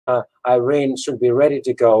Irene should be ready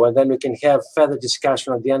to go, and then we can have further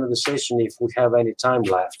discussion at the end of the session if we have any time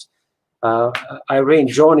left. Irene,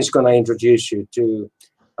 John is going to introduce you to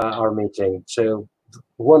our meeting. So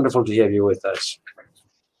wonderful to have you with us.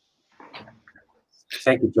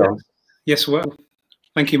 Thank you, John. Yes, well,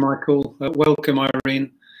 thank you, Michael. Welcome,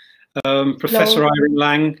 Irene. Professor Irene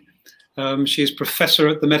Lang. She is professor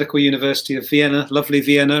at the Medical University of Vienna, lovely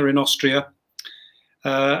Vienna in Austria.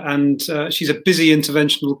 And she's a busy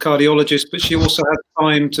interventional cardiologist, but she also has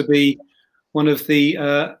time to be one of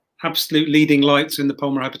the absolute leading lights in the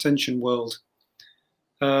pulmonary hypertension world.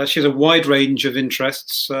 She has a wide range of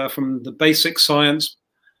interests, from the basic science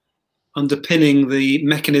underpinning the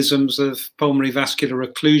mechanisms of pulmonary vascular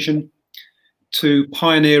occlusion to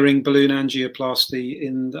pioneering balloon angioplasty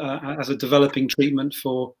as a developing treatment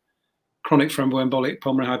for chronic thromboembolic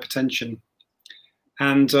pulmonary hypertension.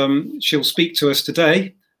 And she'll speak to us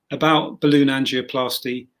today about balloon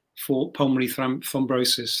angioplasty for pulmonary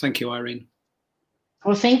thrombosis. Thank you, Irene.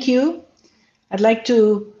 Well, thank you. I'd like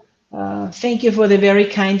to thank you for the very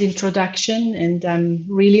kind introduction, and I'm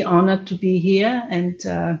really honored to be here and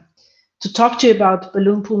to talk to you about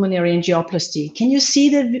balloon pulmonary angioplasty. Can you see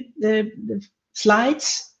the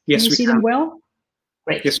slides? Yes, can you see them well?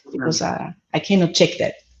 Great, yes, because I cannot check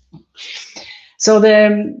that. So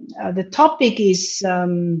the topic is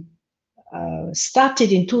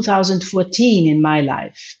started in 2014 in my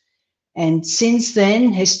life, and since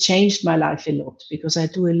then has changed my life a lot, because I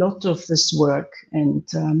do a lot of this work, and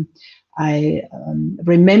I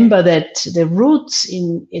remember that the roots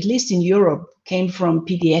at least in Europe, came from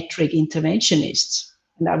pediatric interventionists,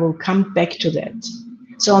 and I will come back to that.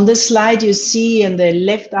 So on this slide, you see in the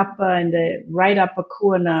left upper and the right upper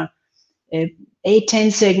corner, a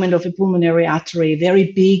A10 segment of a pulmonary artery,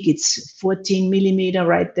 very big, it's 14 millimeter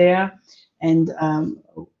right there, and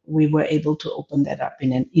we were able to open that up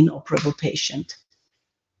in an inoperable patient.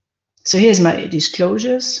 So here's my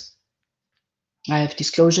disclosures. I have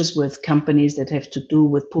disclosures with companies that have to do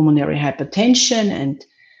with pulmonary hypertension and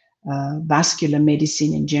vascular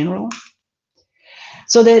medicine in general.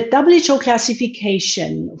 So the WHO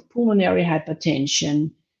classification of pulmonary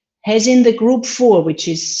hypertension has in the group 4, which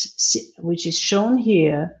is shown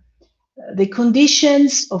here, the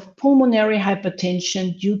conditions of pulmonary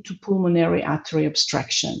hypertension due to pulmonary artery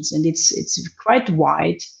obstructions, and it's quite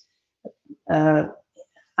wide,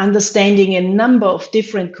 understanding a number of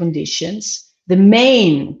different conditions, the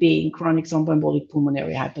main being chronic thromboembolic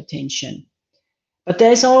pulmonary hypertension. But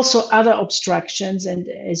there's also other obstructions, and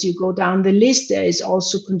as you go down the list, there is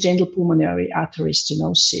also congenital pulmonary artery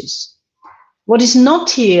stenosis. What is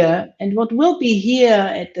not here, and what will be here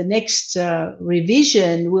at the next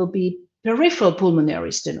revision, will be peripheral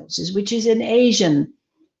pulmonary stenosis, which is an Asian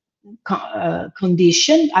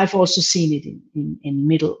condition. I've also seen it in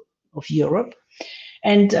middle of Europe.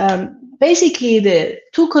 And basically the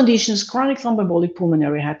two conditions, chronic thromboembolic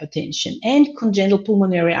pulmonary hypertension and congenital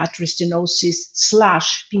pulmonary artery stenosis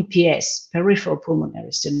 / PPS, peripheral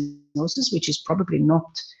pulmonary stenosis, which is probably not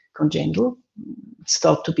congenital. It's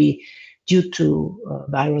thought to be due to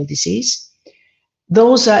viral disease.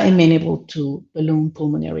 Those are amenable to balloon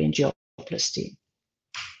pulmonary angioplasty.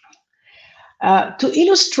 To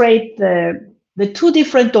illustrate the two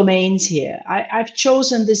different domains here, I've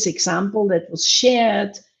chosen this example that was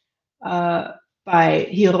shared by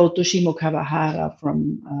Hiroto Shimokawahara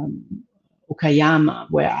from Okayama,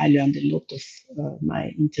 where I learned a lot of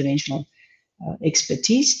my interventional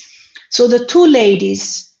expertise. So the two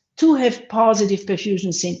ladies, two have positive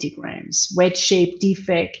perfusion scintigrams, wedge-shaped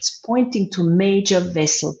defects pointing to major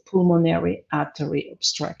vessel pulmonary artery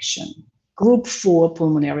obstruction, group 4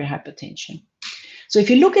 pulmonary hypertension. So if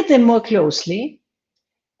you look at them more closely,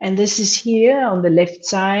 and this is here on the left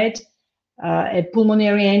side, a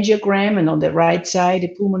pulmonary angiogram, and on the right side,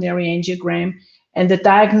 a pulmonary angiogram, and the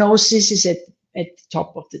diagnosis is at the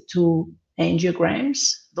top of the two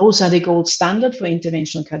angiograms. Those are the gold standard for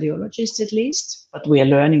interventional cardiologists, at least, but we are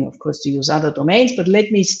learning, of course, to use other domains, but let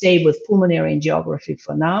me stay with pulmonary angiography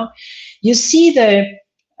for now. You see the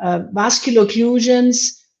vascular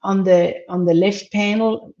occlusions on the left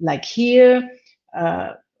panel, like here,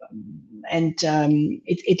 and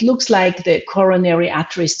it looks like the coronary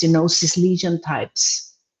artery stenosis lesion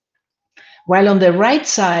types. While on the right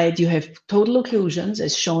side, you have total occlusions,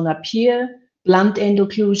 as shown up here, blunt end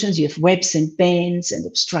occlusions, you have webs and bands and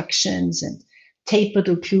obstructions and tapered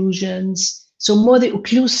occlusions. So more the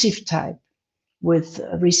occlusive type with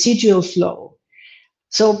residual flow.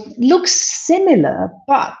 So looks similar,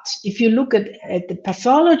 but if you look at the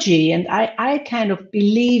pathology, and I kind of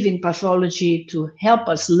believe in pathology to help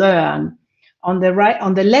us learn On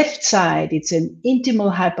the left side, it's an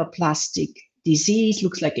intimal hyperplastic disease,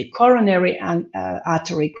 looks like a coronary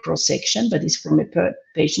artery cross-section, but it's from a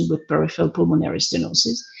patient with peripheral pulmonary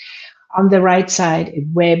stenosis. On the right side, a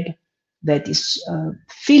web that is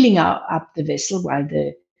filling up the vessel, while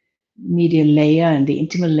the medial layer and the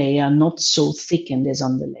intimal layer are not so thickened as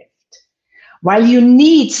on the left. While you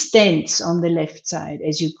need stents on the left side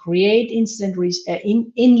as you create in-lesion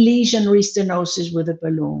restenosis with a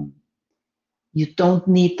balloon, you don't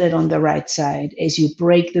need that on the right side as you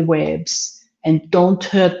break the webs and don't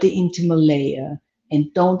hurt the intimal layer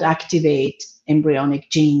and don't activate embryonic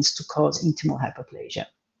genes to cause intimal hyperplasia.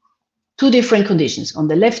 Two different conditions. On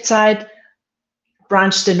the left side,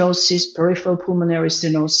 branch stenosis, peripheral pulmonary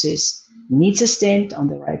stenosis, needs a stent. On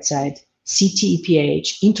the right side,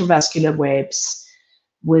 CTEPH, intravascular webs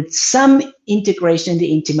with some integration in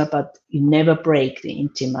the intima, but you never break the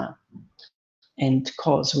intima and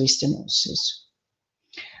cause restenosis.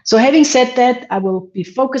 So having said that, I will be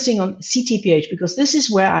focusing on CTEPH because this is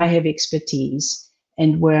where I have expertise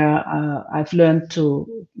and where I've learned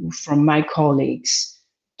from my colleagues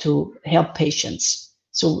to help patients.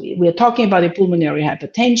 So we're talking about a pulmonary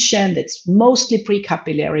hypertension that's mostly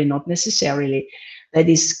precapillary, not necessarily, that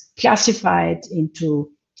is classified into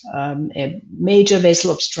a major vessel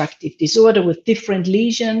obstructive disorder with different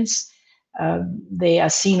lesions. They are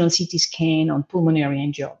seen on CT scan, on pulmonary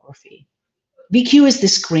angiography. VQ is the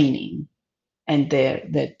screening, and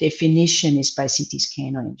the definition is by CT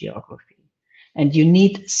scan or angiography. And you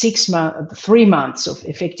need 3 months of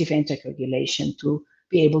effective anticoagulation to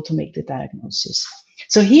be able to make the diagnosis.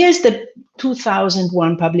 So here's the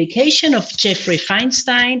 2001 publication of Jeffrey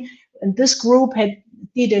Feinstein, and this group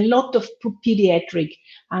did a lot of pediatric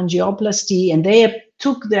angioplasty, and they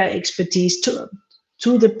took their expertise to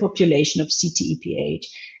the population of CTEPH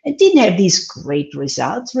and didn't have these great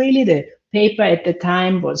results. Really, the paper at the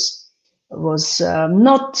time was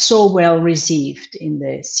not so well received in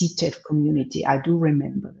the CTEPH community. I do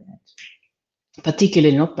remember that,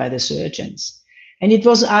 particularly not by the surgeons. And it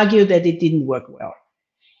was argued that it didn't work well.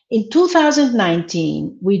 In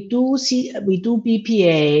 2019, we do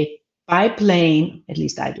BPA by plane, at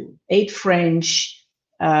least I do, 8 French.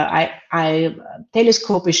 I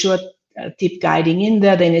telescope a short tip guiding in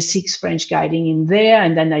there, then a 6 French guiding in there,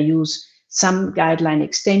 and then I use some guideline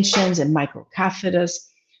extensions and microcatheters.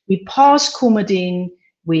 We pause Coumadin.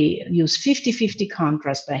 We use 50-50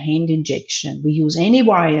 contrast by hand injection. We use any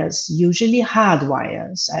wires, usually hard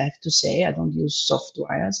wires, I have to say. I don't use soft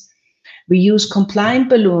wires. We use compliant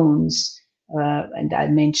balloons, and I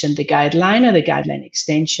mentioned the guideline or the guideline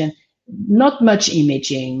extension. Not much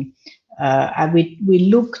imaging. We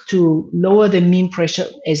look to lower the mean pressure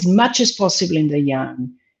as much as possible in the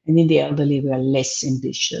young, and in the elderly, we are less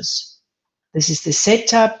ambitious. This is the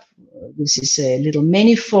setup. This is a little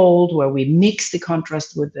manifold where we mix the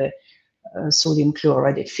contrast with the sodium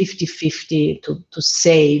chloride at 50-50 to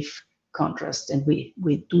save contrast, and we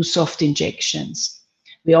do soft injections.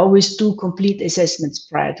 We always do complete assessments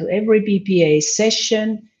prior to every BPA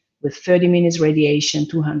session with 30 minutes radiation,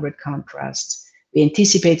 200 contrasts. We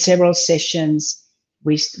anticipate several sessions.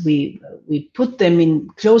 We put them in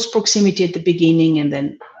close proximity at the beginning, and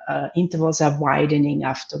then intervals are widening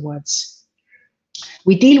afterwards.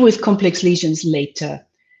 We deal with complex lesions later,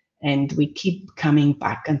 and we keep coming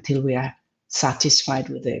back until we are satisfied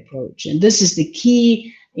with the approach. And this is the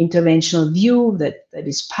key interventional view that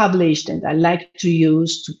is published, and I like to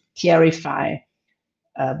use to clarify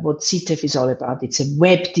what CTEPH is all about. It's a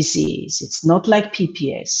web disease. It's not like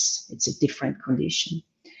PPS. It's a different condition.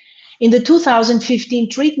 In the 2015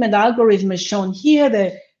 treatment algorithm as shown here,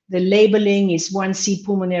 the labeling is 1C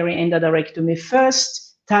pulmonary endarterectomy first,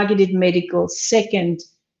 targeted medical second,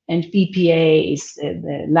 and BPA is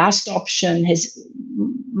the last option. Has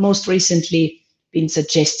most recently been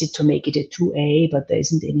suggested to make it a 2A, but there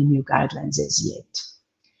isn't any new guidelines as yet.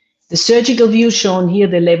 The surgical view shown here,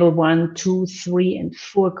 the level 1, 2, 3, and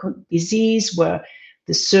 4 disease, where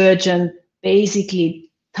the surgeon basically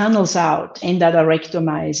tunnels out,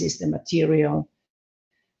 endarterectomizes the material.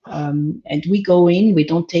 And we go in, we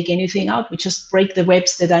don't take anything out, we just break the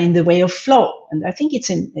webs that are in the way of flow. And I think it's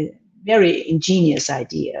a very ingenious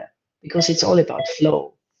idea because it's all about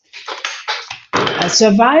flow.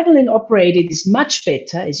 Survival in operated is much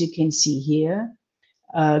better, as you can see here,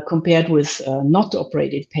 compared with not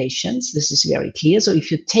operated patients. This is very clear. So if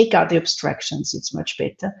you take out the obstructions, it's much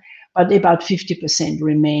better, but about 50%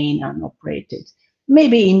 remain unoperated.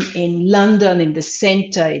 Maybe in London, in the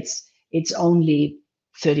center, it's only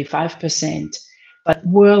 35%, but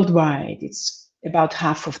worldwide, it's about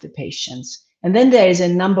half of the patients. And then there is a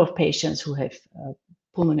number of patients who have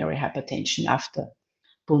pulmonary hypertension after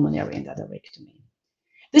pulmonary endarterectomy.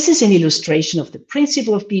 This is an illustration of the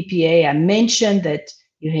principle of BPA. I mentioned that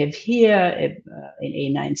you have here an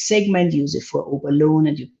A9 segment, use it for balloon,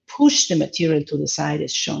 and you push the material to the side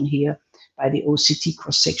as shown here by the OCT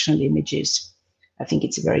cross-sectional images. I think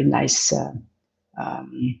it's a very nice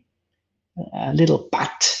little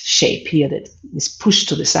butt shape here that is pushed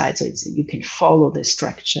to the side, so you can follow the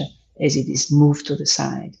structure as it is moved to the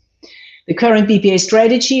side. The current BPA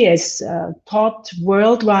strategy is taught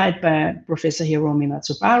worldwide by Professor Hiromi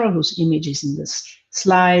Matsubara, whose image is in this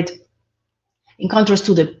slide. In contrast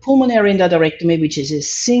to the pulmonary endarterectomy, which is a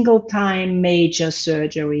single-time major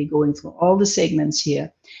surgery going through all the segments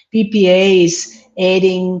here, BPA is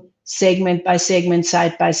adding segment by segment,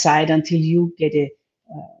 side by side, until you get a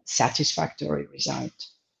satisfactory result.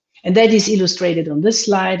 And that is illustrated on this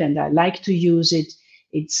slide, and I like to use it.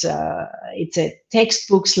 It's a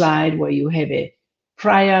textbook slide where you have a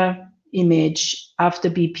prior image after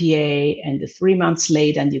BPA and the 3 months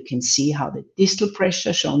later, and you can see how the distal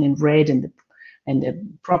pressure shown in red and the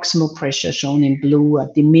proximal pressure shown in blue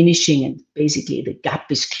are diminishing, and basically the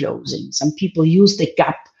gap is closing. Some people use the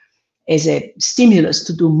gap as a stimulus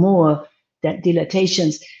to do more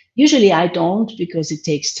dilatations. Usually I don't, because it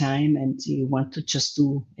takes time and you want to just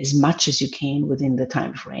do as much as you can within the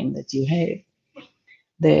time frame that you have.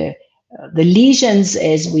 The lesions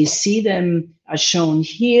as we see them are shown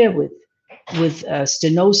here with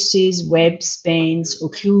stenosis, web spans,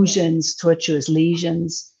 occlusions, tortuous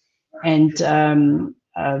lesions, and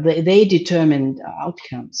they determine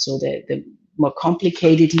outcomes. So the more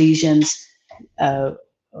complicated lesions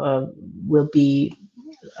will be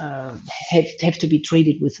have to be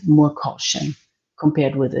treated with more caution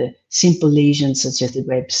compared with the simple lesions such as the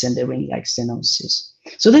webs and the ring-like stenosis.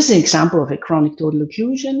 So this is an example of a chronic total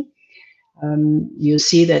occlusion. You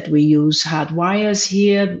see that we use hard wires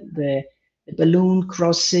here, the balloon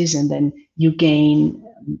crosses, and then you gain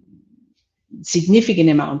significant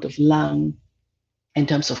amount of lung in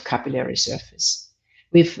terms of capillary surface.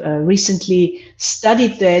 We've recently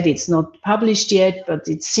studied that. It's not published yet, but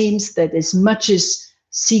it seems that as much as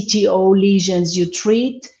CTO lesions you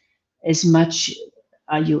treat, as much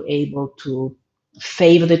are you able to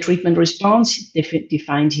favor the treatment response,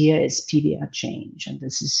 defined here as PVR change. And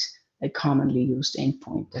this is a commonly used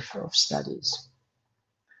endpoint of studies.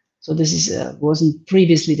 So this is wasn't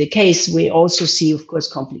previously the case. We also see, of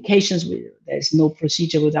course, complications. There's no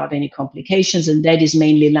procedure without any complications, and that is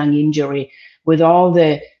mainly lung injury with all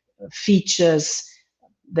the features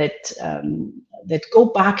that that go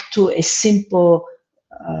back to a simple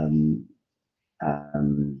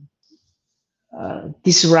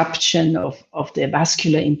disruption of the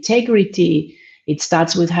vascular integrity. It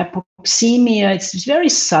starts with hypoxemia. It's very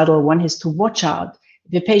subtle. One has to watch out.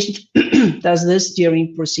 If the patient does this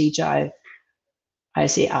during procedure, I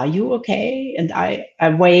say, are you okay? And I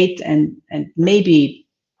wait and maybe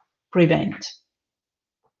prevent.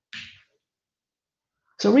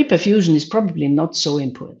 So reperfusion is probably not so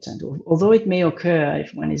important, although it may occur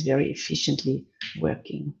if one is very efficiently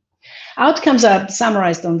working. Outcomes are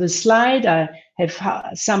summarized on this slide. I have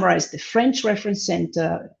summarized the French reference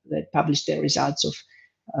center that published their results of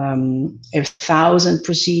 1,000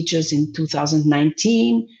 procedures in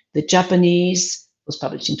 2019. The Japanese was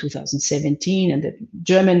published in 2017, and the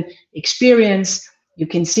German experience, you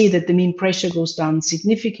can see that the mean pressure goes down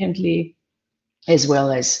significantly, as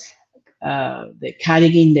well as the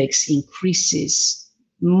cardiac index increases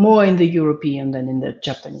more in the European than in the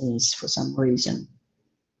Japanese for some reason.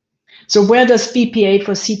 So where does BPA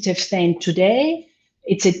for CTEPH stand today?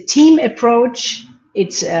 It's a team approach.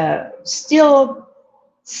 It's still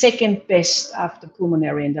second best after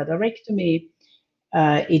pulmonary endarterectomy.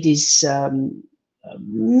 It is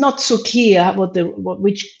not so clear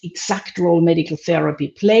which exact role medical therapy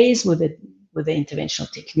plays with the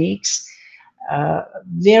interventional techniques.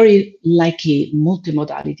 Very likely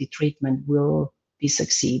multimodality treatment will be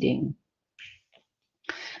succeeding.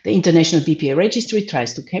 The International BPA Registry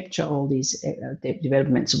tries to capture all these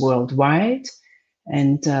developments worldwide,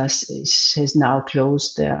 and has now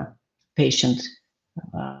closed their patient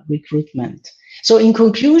recruitment. So in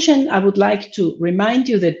conclusion, I would like to remind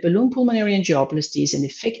you that balloon pulmonary angioplasty is an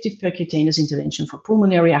effective percutaneous intervention for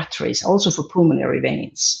pulmonary arteries, also for pulmonary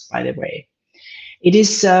veins, by the way. It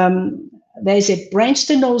is, there is a branch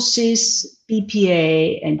stenosis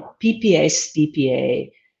BPA and PPS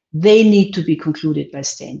BPA. They need to be concluded by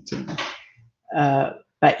stenting.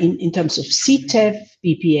 But in terms of CTEPH,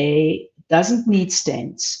 BPA doesn't need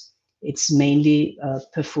stents. It's mainly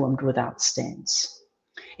performed without stents.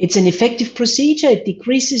 It's an effective procedure. It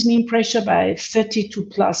decreases mean pressure by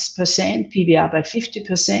 32+%, PVR by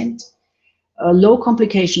 50%, low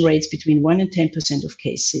complication rates between 1 and 10% of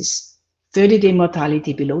cases, 30-day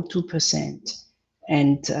mortality below 2%,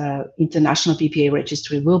 and international BPA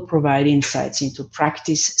registry will provide insights into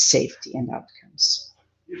practice, safety, and outcomes.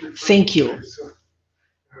 Thank you.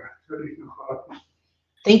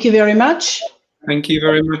 Thank you very much. Thank you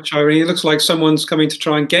very much, Irene. It looks like someone's coming to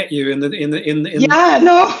try and get you in the. Yeah,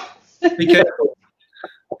 no. Be careful.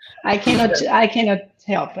 I cannot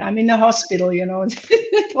help. I'm in the hospital, you know. It's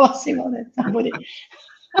possible that somebody. It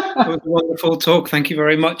was a wonderful talk. Thank you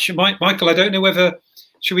very much, Michael. I don't know whether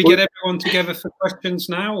should we get everyone together for questions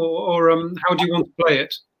now, or how do you want to play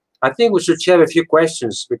it? I think we should share a few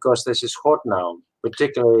questions because this is hot now,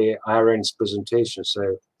 particularly Irene's presentation.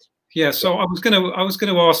 So. Yeah. So I was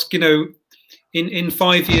going to ask, you know, in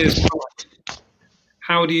 5 years' time,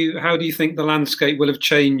 how do you think the landscape will have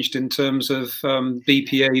changed in terms of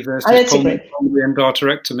BPA versus pulmonary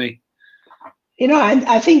endarterectomy? You know,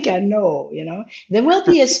 I think I know, you know. There will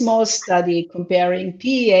be a small study comparing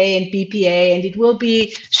PEA and BPA, and it will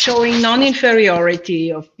be showing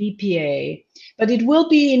non-inferiority of BPA, but it will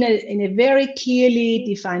be in a very clearly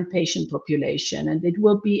defined patient population, and it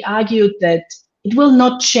will be argued that it will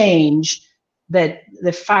not change that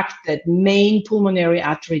the fact that main pulmonary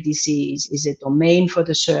artery disease is a domain for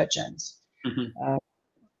the surgeons. Mm-hmm.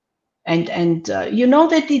 You know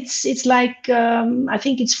that it's like I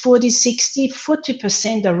think it's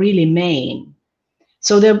 40% are really main.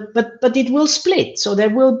 So but it will split. So there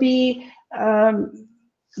will be a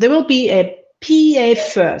PA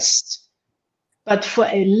first, but for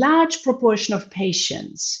a large proportion of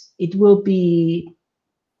patients, it will be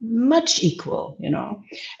much equal, you know.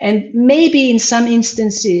 And maybe in some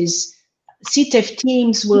instances, CTEF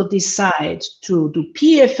teams will decide to do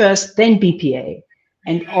PA first, then BPA.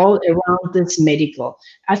 And all around this medical.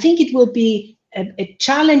 I think it will be a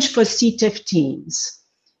challenge for CTEF teams.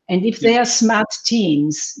 And if they are smart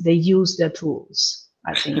teams, they use their tools,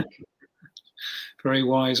 I think. Very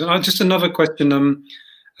wise. And just another question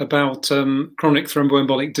about chronic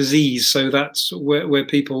thromboembolic disease. So that's where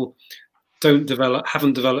people haven't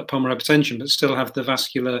developed pulmonary hypertension, but still have the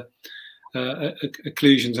vascular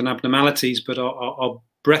occlusions and abnormalities, but are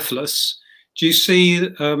breathless. Do you see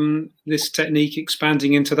this technique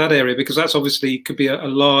expanding into that area? Because that's obviously could be a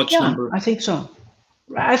large number. I think so.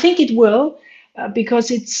 I think it will,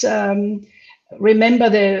 because it's, remember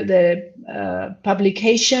the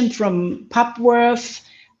publication from Papworth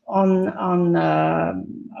on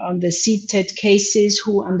the CTED cases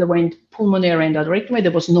who underwent pulmonary endarterectomy.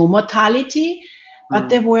 There was no mortality, but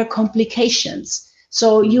there were complications.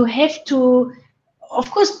 So you have to,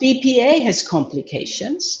 of course, BPA has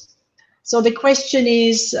complications. So the question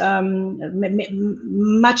is,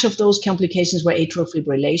 much of those complications were atrial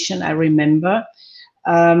fibrillation, I remember.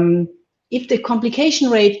 If the complication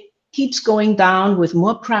rate keeps going down with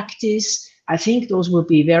more practice, I think those will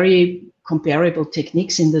be very comparable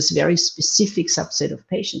techniques in this very specific subset of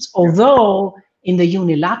patients. Although in the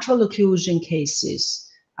unilateral occlusion cases,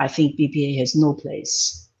 I think BPA has no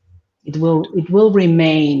place. It will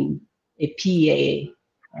remain a PA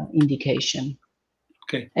indication.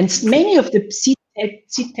 Okay. And many of the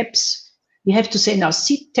CTEPs, we have to say now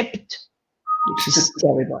CTEPT, which is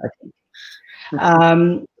terrible, I think.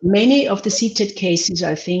 Many of the CTED cases,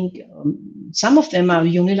 I think, some of them are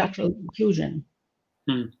unilateral occlusion.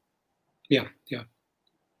 Yeah. I'm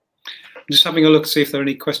just having a look to see if there are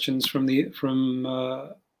any questions from the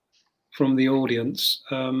audience.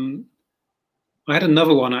 I had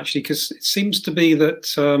another one actually, because it seems to be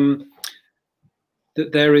that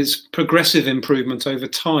that there is progressive improvement over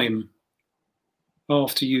time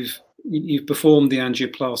after you've performed the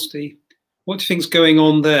angioplasty. What do you think is going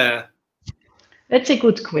on there? That's a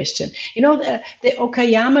good question. You know, the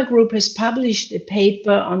Okayama group has published a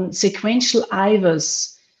paper on sequential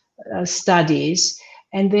IVUS studies,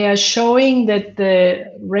 and they are showing that the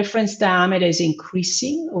reference diameter is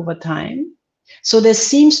increasing over time. So there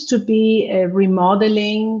seems to be a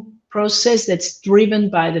remodeling process that's driven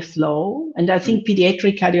by the flow. And I think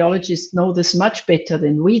pediatric cardiologists know this much better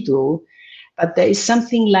than we do, but there is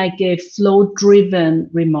something like a flow-driven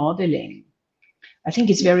remodeling. I think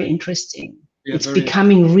it's very interesting. Yeah, it's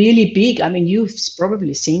becoming really big. I mean, you've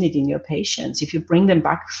probably seen it in your patients. If you bring them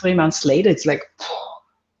back 3 months later, it's like,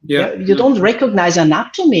 you don't recognize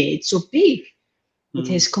anatomy. It's so big. It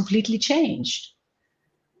has completely changed.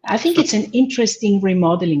 I think it's an interesting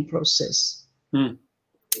remodeling process.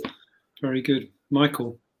 Very good.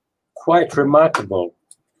 Michael? Quite remarkable.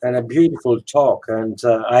 and a beautiful talk. And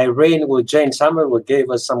Irene with Jane Summerall gave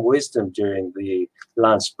us some wisdom during the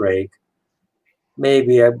lunch break.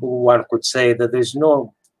 Maybe one could say that there's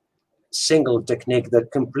no single technique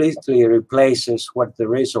that completely replaces what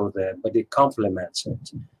there is over there, but it complements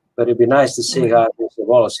it. But it'd be nice to see how this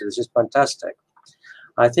evolves. This is fantastic.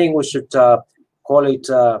 I think we should call it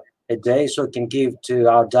a day so we can give to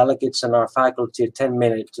our delegates and our faculty a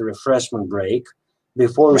 10-minute refreshment break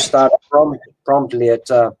before we start promptly at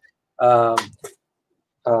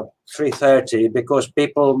 3:30, because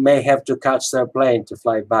people may have to catch their plane to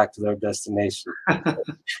fly back to their destination.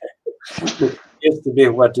 Used to be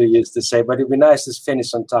what we used to say, but it'd be nice to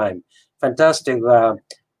finish on time. Fantastic.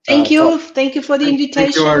 Thank you. Thank you for the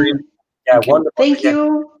invitation. Thank you, Irene. Yeah, wonderful. Thank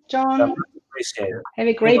you, John. Appreciate it. Have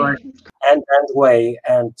a great And Wei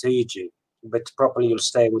and to Iji, but probably you'll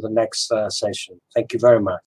stay with the next session. Thank you very much.